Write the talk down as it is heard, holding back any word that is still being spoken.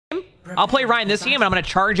I'll play Ryan this game, and I'm gonna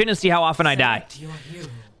charge in and see how often I die.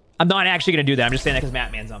 I'm not actually gonna do that. I'm just saying that because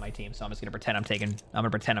Mattman's on my team, so I'm just gonna pretend I'm gonna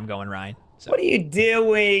pretend I'm going Ryan. So. What are you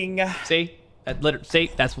doing? See,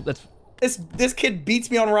 that's this kid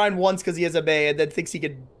beats me on Ryan once because he has a Bay, and then thinks he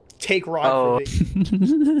could take Ryan from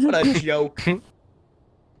me. What a joke. You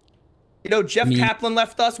know, Jeff Kaplan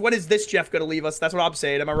left us. What is this Jeff gonna leave us? That's what I'm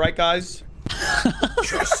saying. Am I right, guys?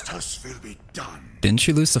 Justice will be done. Didn't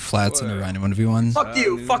you lose the flats in a random 1v1? Fuck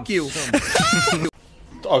you, fuck you.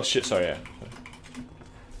 Oh shit, sorry, yeah.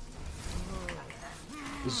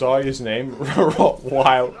 Zarya's name?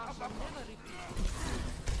 Wow.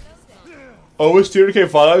 Almost 200k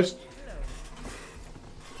follows?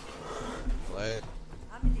 What?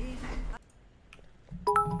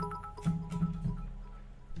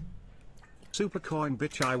 Supercoin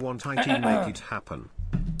bitch, I want IT make it happen.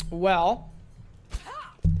 Well,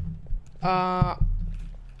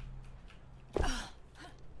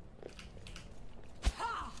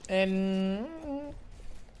 and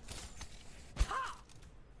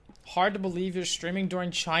hard to believe you're streaming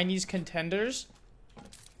during Chinese contenders.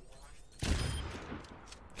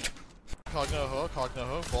 Cog no ho,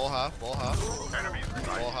 ball half. Ball half. Ball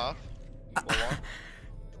one.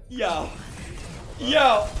 Yo.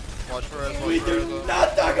 Yo. Watch for us, We do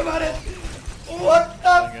not talk about it. What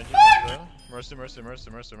the fuck? Mercy.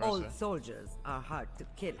 All soldiers are hard to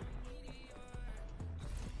kill.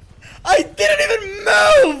 I didn't even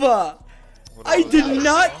move. I did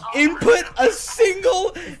not input a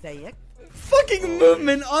single fucking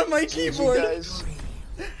movement on my keyboard.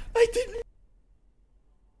 I didn't.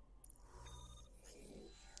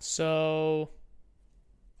 So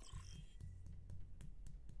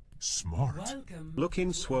Smart.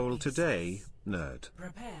 Looking swole today, nerd.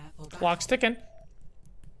 clock's ticking.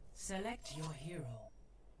 Select your hero.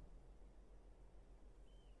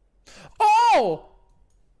 Oh!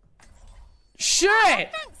 Shit!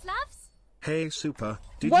 Thanks, loves. Hey Super,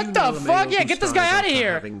 did What you the know a fuck? male Yeah, who get this guy strives outta after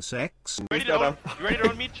here. Having sex? You ready to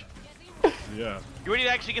run, Meech? Yeah. You ready to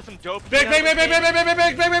actually get some dope? Big!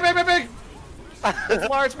 It's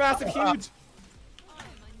large, massive, huge.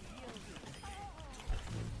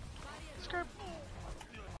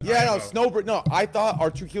 Yeah, no, Snowbreeze. No, I thought our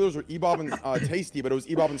two killers were Ebob and Tasty, but it was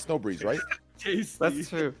Ebob and Snowbreeze, right? Tasty. That's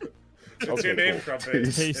true. It's your name, Crumpet.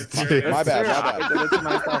 My bad.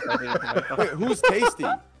 Wait, who's Tasty?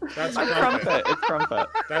 That's Crumpet. It's Crumpet.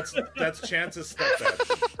 That's Chance's stepdad.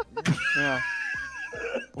 Yeah.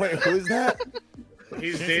 Wait, who's that?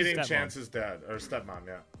 He's dating Chance's dad or stepmom,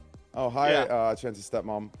 yeah. Oh, hi, Yeah. Chance's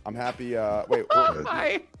stepmom. I'm happy. Wait,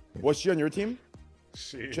 Hi. was she on your team?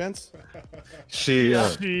 She. Chance? She.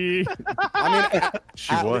 I mean,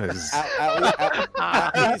 She was.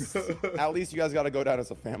 At least you guys got to go down as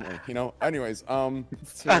a family, you know. Anyways,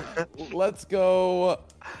 let's go.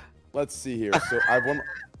 Let's see here. So I have one.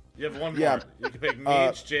 You have one more. Yeah. You can pick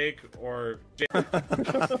Meech, Jake, or Jake. Okay.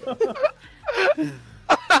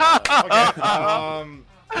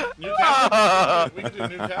 Newcastle. We can do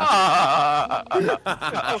Newcastle.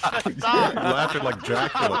 Laughing like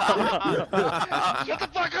Dracula. Shut the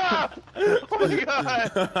fuck up! Oh my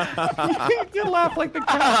god! You laugh like the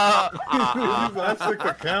count. He laughs like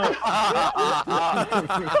the count.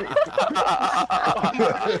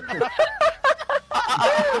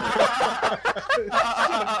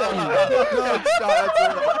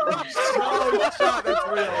 No shot, that's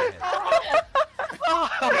real.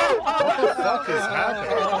 What the fuck is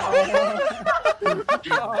happening?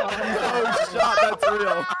 No shot, that's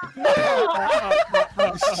real. Oh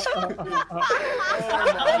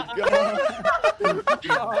my god. No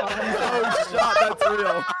shot, that's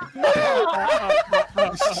real.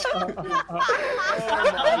 Oh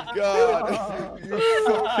my god.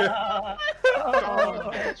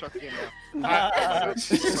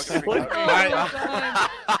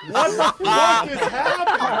 What the fuck is happening,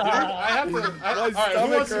 dude? I have to. Alright, who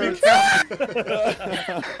wants to be captain?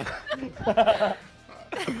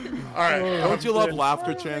 Alright. Don't you love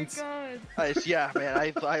laughter, Chance? Yeah,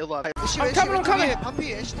 man, I love it. I'm coming.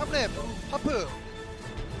 Puppy, 애쉬 탑 랩. 하프.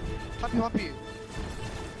 하피.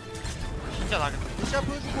 진짜 나가. 애쉬 하프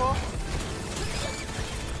주고.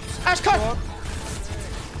 Ash cut.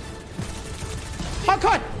 Hot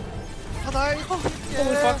cut. 하나.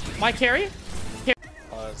 Holy fuck. My carry?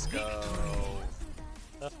 Let's go.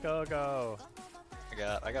 Let's go.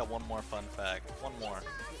 I got one more fun fact. One more.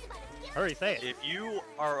 Hurry, say it. If you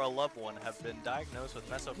or a loved one have been diagnosed with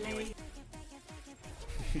mesothelioma.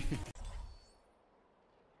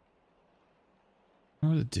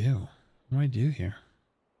 What to do? What do I do here?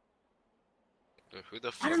 Who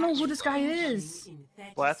the fuck? I don't know who this guy is.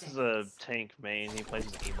 Blast is a tank main. He plays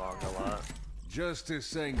with Ebog a lot.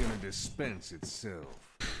 Justice ain't gonna dispense itself.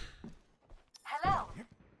 Hello.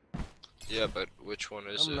 Yeah, but which one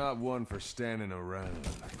is I'm it? not one for standing around.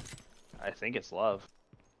 I think it's love.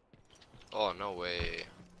 Oh, no way.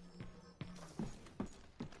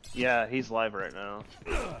 Yeah, he's live right now.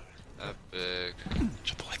 Epic.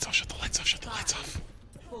 Shut the lights off, shut the lights off, shut the lights off.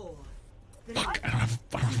 4, 3, Fuck, I don't have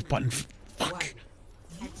a button. Fuck.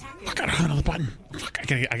 1. Fuck, I don't have another button. Fuck, I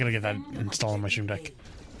gotta get that installed on my Stream Deck.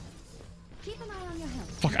 Keep an eye on your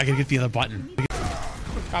health. Fuck, I gotta get the other button.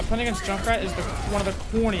 God, playing against Junkrat is one of the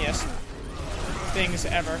corniest things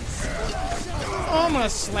ever. Oh, I'm gonna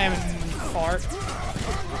slam and fart.